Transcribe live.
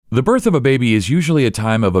The birth of a baby is usually a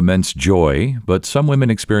time of immense joy, but some women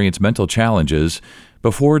experience mental challenges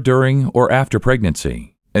before, during, or after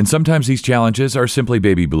pregnancy. And sometimes these challenges are simply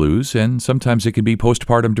baby blues, and sometimes it can be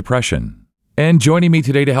postpartum depression. And joining me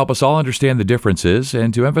today to help us all understand the differences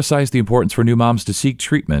and to emphasize the importance for new moms to seek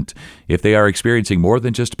treatment if they are experiencing more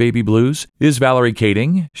than just baby blues is Valerie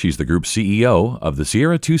Kading. She's the group CEO of the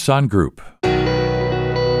Sierra Tucson Group.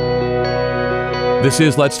 This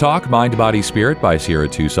is Let's Talk Mind, Body, Spirit by Sierra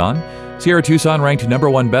Tucson. Sierra Tucson ranked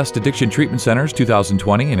 #1 Best Addiction Treatment Centers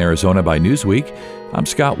 2020 in Arizona by Newsweek. I'm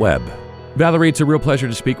Scott Webb. Valerie, it's a real pleasure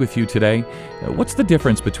to speak with you today. What's the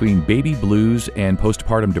difference between baby blues and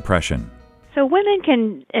postpartum depression? So women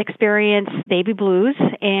can experience baby blues,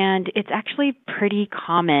 and it's actually pretty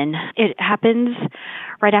common. It happens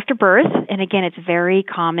right after birth, and again, it's very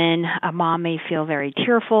common. A mom may feel very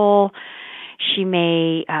tearful. She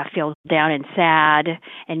may feel down and sad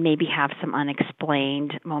and maybe have some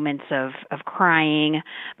unexplained moments of crying,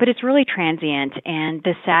 but it's really transient, and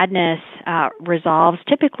the sadness resolves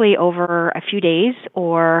typically over a few days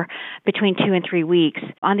or between 2 and 3 weeks.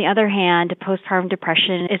 On the other hand, postpartum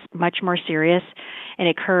depression is much more serious and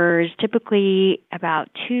occurs typically about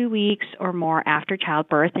 2 weeks or more after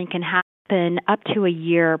childbirth and can happen up to a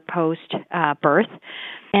year post-birth.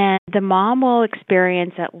 And the mom will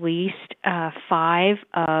experience at least 5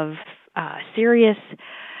 of serious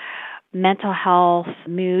mental health,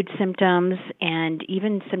 mood symptoms, and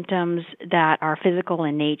even symptoms that are physical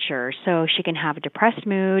in nature. So she can have a depressed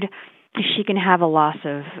mood. She can have a loss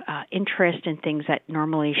of interest in things that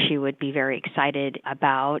normally she would be very excited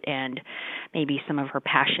about, and maybe some of her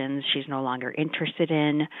passions she's no longer interested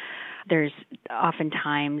in. There's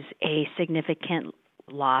oftentimes a significant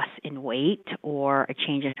loss in weight or a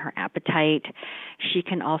change in her appetite. She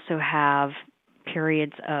can also have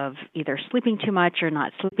periods of either sleeping too much or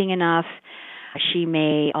not sleeping enough. She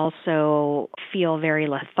may also feel very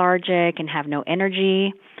lethargic and have no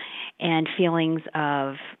energy and feelings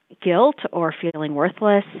of guilt or feeling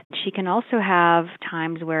worthless. She can also have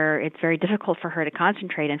times where it's very difficult for her to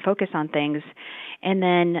concentrate and focus on things. And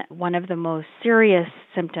then one of the most serious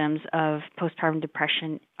symptoms of postpartum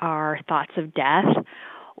depression are thoughts of death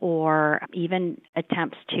or even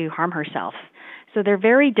attempts to harm herself. So they're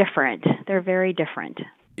very different.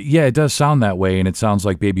 Yeah, it does sound that way, and it sounds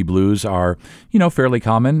like baby blues are, fairly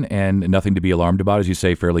common and nothing to be alarmed about, as you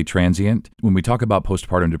say, fairly transient. When we talk about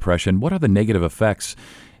postpartum depression, what are the negative effects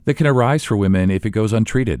that can arise for women if it goes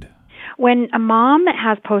untreated? When a mom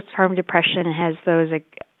has postpartum depression and has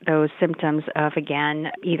those symptoms of,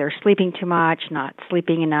 again, either sleeping too much, not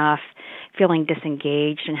sleeping enough, feeling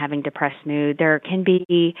disengaged, and having depressed mood, there can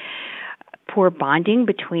be poor bonding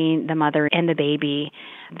between the mother and the baby.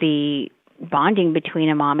 The bonding between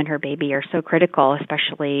a mom and her baby are so critical,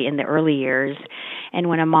 especially in the early years. And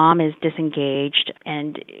when a mom is disengaged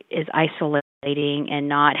and is isolating and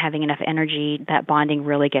not having enough energy, that bonding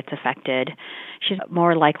really gets affected. She's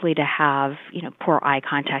more likely to have, poor eye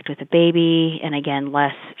contact with the baby and, again,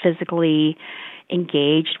 less physically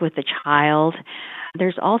engaged with the child.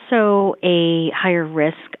 There's also a higher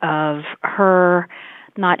risk of her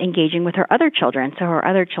not engaging with her other children. So her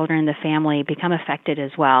other children in the family become affected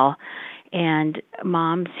as well. And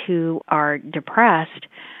moms who are depressed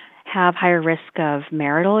have higher risk of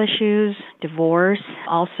marital issues, divorce,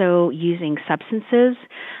 also using substances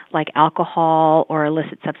like alcohol or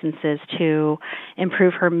illicit substances to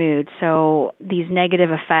improve her mood. So these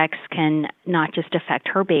negative effects can not just affect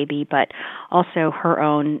her baby, but also her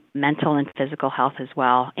own mental and physical health as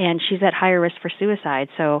well. And she's at higher risk for suicide.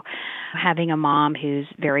 So having a mom who's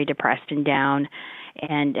very depressed and down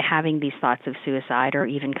and having these thoughts of suicide or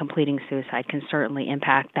even completing suicide can certainly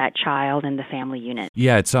impact that child and the family unit.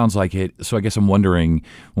 Yeah, it sounds like it. So I guess I'm wondering,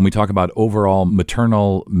 when we talk about overall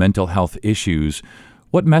maternal mental health issues,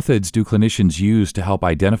 what methods do clinicians use to help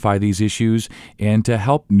identify these issues and to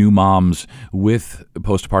help new moms with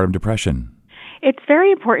postpartum depression? It's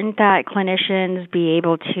very important that clinicians be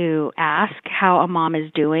able to ask how a mom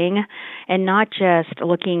is doing and not just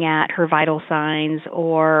looking at her vital signs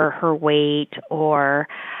or her weight or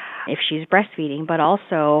if she's breastfeeding, but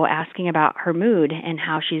also asking about her mood and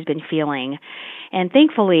how she's been feeling. And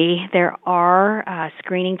thankfully, there are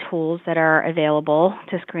screening tools that are available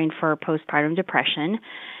to screen for postpartum depression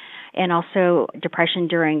and also depression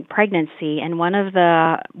during pregnancy. And one of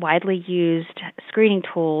the widely used screening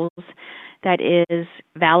tools that is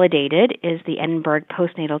validated is the Edinburgh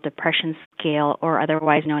Postnatal Depression Scale, or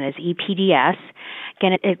otherwise known as EPDS.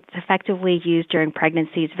 Again, it's effectively used during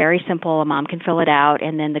pregnancy. It's very simple. A mom can fill it out,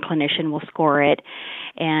 and then the clinician will score it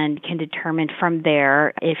and can determine from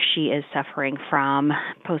there if she is suffering from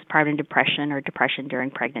postpartum depression or depression during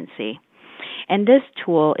pregnancy. And this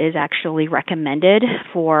tool is actually recommended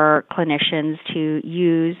for clinicians to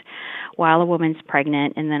use while a woman's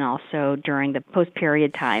pregnant and then also during the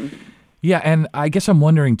post-period time. Yeah, and I guess I'm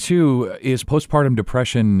wondering too, is postpartum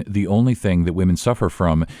depression the only thing that women suffer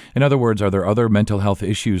from? In other words, are there other mental health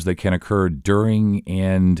issues that can occur during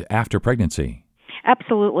and after pregnancy?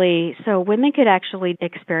 Absolutely. So women could actually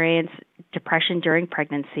experience depression during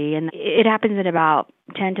pregnancy, and it happens in about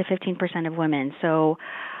 10 to 15% of women. So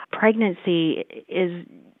pregnancy is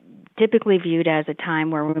typically viewed as a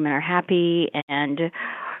time where women are happy and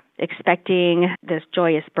expecting this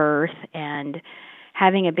joyous birth and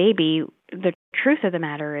having a baby. The truth of the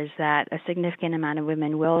matter is that a significant amount of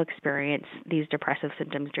women will experience these depressive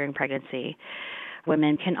symptoms during pregnancy.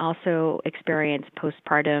 Women can also experience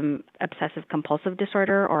postpartum obsessive compulsive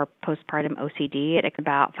disorder or postpartum OCD at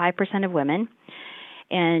about 5% of women.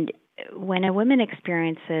 And when a woman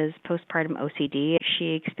experiences postpartum OCD,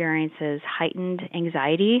 she experiences heightened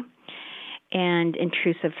anxiety and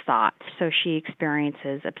intrusive thoughts. So she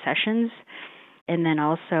experiences obsessions and then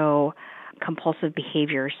also compulsive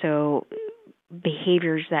behavior. So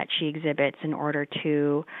behaviors that she exhibits in order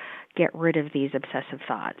to get rid of these obsessive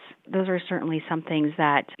thoughts. Those are certainly some things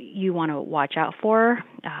that you want to watch out for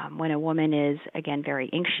when a woman is, again, very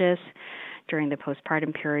anxious during the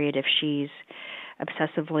postpartum period. If she's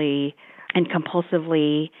obsessively and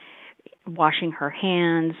compulsively washing her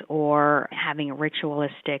hands or having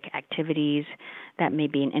ritualistic activities, that may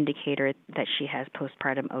be an indicator that she has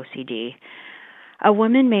postpartum OCD. A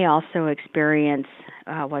woman may also experience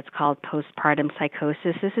what's called postpartum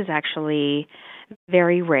psychosis. This is actually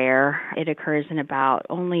very rare. It occurs in about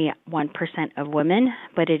only 1% of women,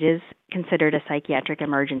 but it is considered a psychiatric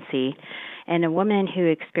emergency. And a woman who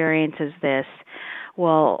experiences this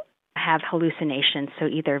will have hallucinations, so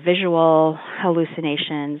either visual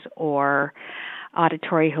hallucinations or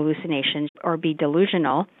auditory hallucinations, or be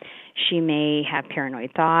delusional. She may have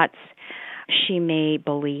paranoid thoughts. She may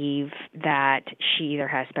believe that she either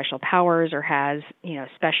has special powers or has,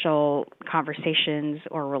 special conversations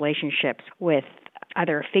or relationships with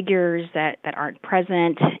other figures that aren't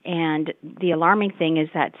present. And the alarming thing is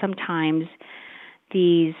that sometimes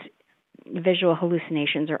these visual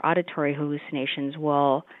hallucinations or auditory hallucinations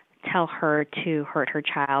will tell her to hurt her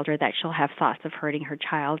child, or that she'll have thoughts of hurting her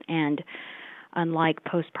child. And unlike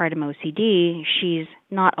postpartum OCD, she's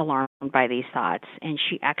not alarmed by these thoughts, and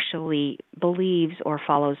she actually believes or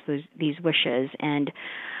follows these wishes and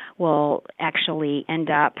will actually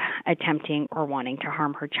end up attempting or wanting to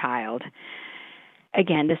harm her child.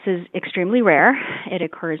 Again, this is extremely rare. It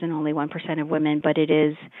occurs in only 1% of women, but it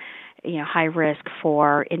is, high risk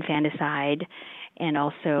for infanticide and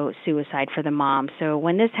also suicide for the mom. So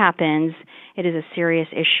when this happens, it is a serious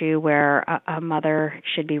issue where a mother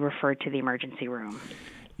should be referred to the emergency room.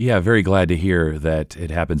 Yeah, very glad to hear that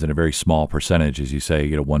it happens in a very small percentage, as you say,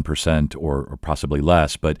 1% or possibly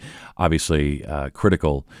less, but obviously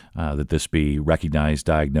critical that this be recognized,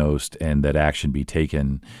 diagnosed, and that action be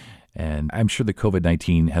taken. And I'm sure that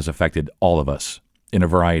COVID-19 has affected all of us in a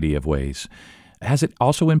variety of ways. Has it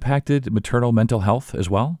also impacted maternal mental health as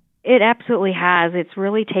well? It absolutely has. It's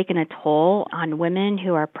really taken a toll on women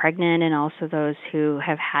who are pregnant and also those who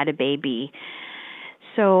have had a baby.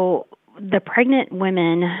 So the pregnant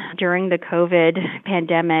women during the COVID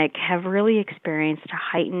pandemic have really experienced a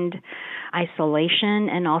heightened isolation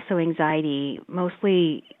and also anxiety,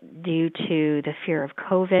 mostly due to the fear of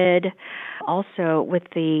COVID. Also, with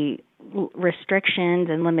the restrictions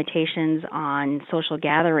and limitations on social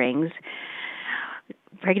gatherings,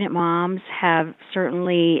 pregnant moms have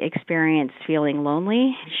certainly experienced feeling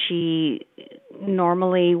lonely. She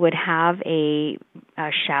normally would have a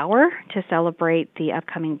shower to celebrate the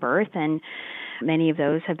upcoming birth, and many of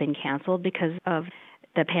those have been canceled because of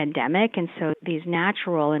the pandemic. And so these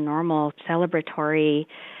natural and normal celebratory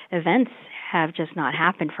events have just not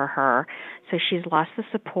happened for her. So she's lost the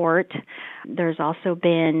support. There's also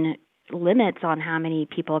been limits on how many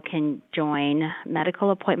people can join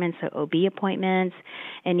medical appointments, so OB appointments,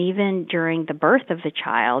 and even during the birth of the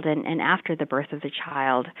child and after the birth of the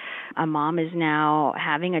child. A mom is now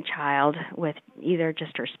having a child with either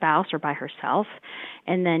just her spouse or by herself,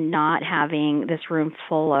 and then not having this room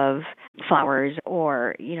full of flowers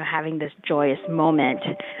or, having this joyous moment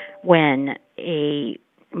when a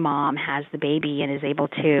mom has the baby and is able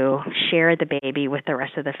to share the baby with the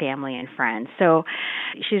rest of the family and friends. So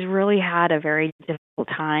she's really had a very difficult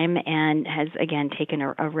time and has, again, taken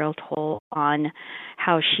a real toll on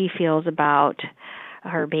how she feels about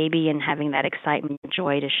her baby and having that excitement and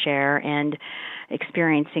joy to share and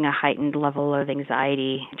experiencing a heightened level of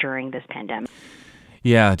anxiety during this pandemic.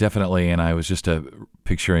 Yeah, definitely. And I was just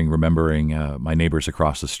remembering my neighbors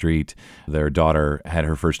across the street. Their daughter had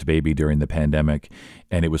her first baby during the pandemic,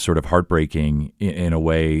 and it was sort of heartbreaking in a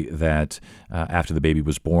way that after the baby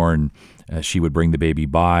was born, she would bring the baby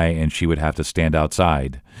by and she would have to stand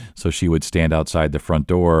outside. So she would stand outside the front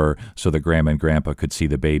door so that grandma and grandpa could see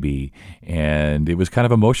the baby. And it was kind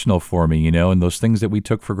of emotional for me, and those things that we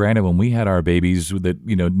took for granted when we had our babies that,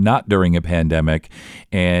 not during a pandemic,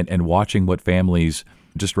 and watching what families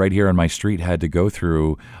just right here on my street had to go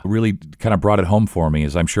through really kind of brought it home for me,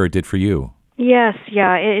 as I'm sure it did for you. Yes,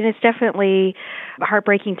 yeah, and it's definitely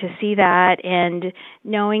heartbreaking to see that and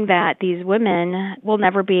knowing that these women will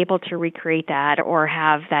never be able to recreate that or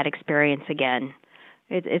have that experience again.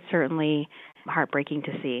 It's certainly heartbreaking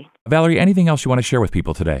to see. Valerie, anything else you want to share with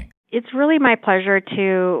people today? It's really my pleasure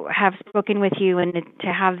to have spoken with you and to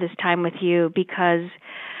have this time with you because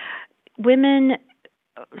women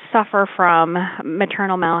suffer from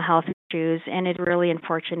maternal mental health issues, and it's really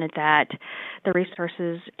unfortunate that the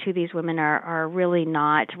resources to these women are really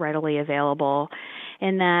not readily available,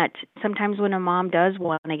 and that sometimes when a mom does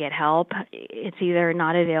want to get help, it's either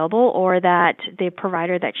not available or that the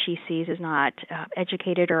provider that she sees is not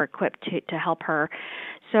educated or equipped to help her.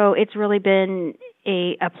 So it's really been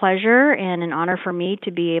a pleasure and an honor for me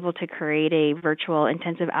to be able to create a virtual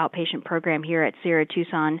intensive outpatient program here at Sierra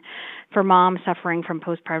Tucson for moms suffering from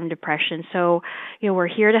postpartum depression. So, we're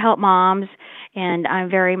here to help moms, and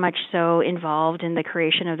I'm very much so involved in the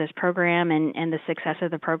creation of this program and the success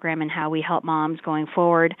of the program and how we help moms going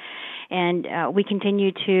forward. And we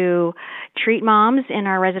continue to treat moms in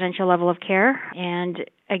our residential level of care, and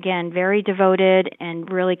again, very devoted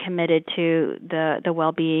and really committed to the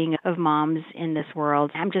well-being of moms in this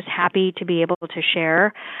world. I'm just happy to be able to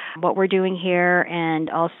share what we're doing here and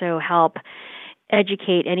also help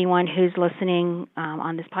educate anyone who's listening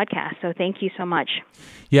on this podcast. So thank you so much.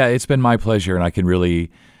 Yeah, it's been my pleasure, and I can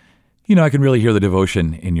really hear the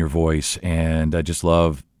devotion in your voice, and I just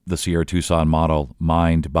love the Sierra Tucson model,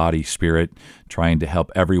 mind, body, spirit, trying to help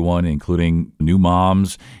everyone, including new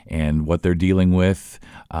moms and what they're dealing with,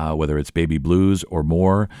 whether it's baby blues or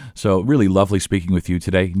more. So really lovely speaking with you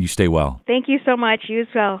today, and you stay well. Thank you so much. You as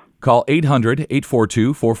well. Call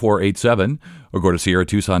 800-842-4487 or go to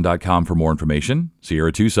sierratucson.com for more information.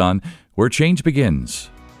 Sierra Tucson, where change begins.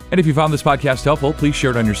 And if you found this podcast helpful, please share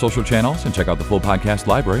it on your social channels and check out the full podcast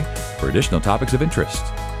library for additional topics of interest.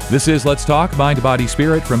 This is Let's Talk Mind, Body,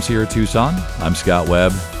 Spirit from Sierra Tucson. I'm Scott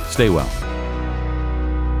Webb. Stay well.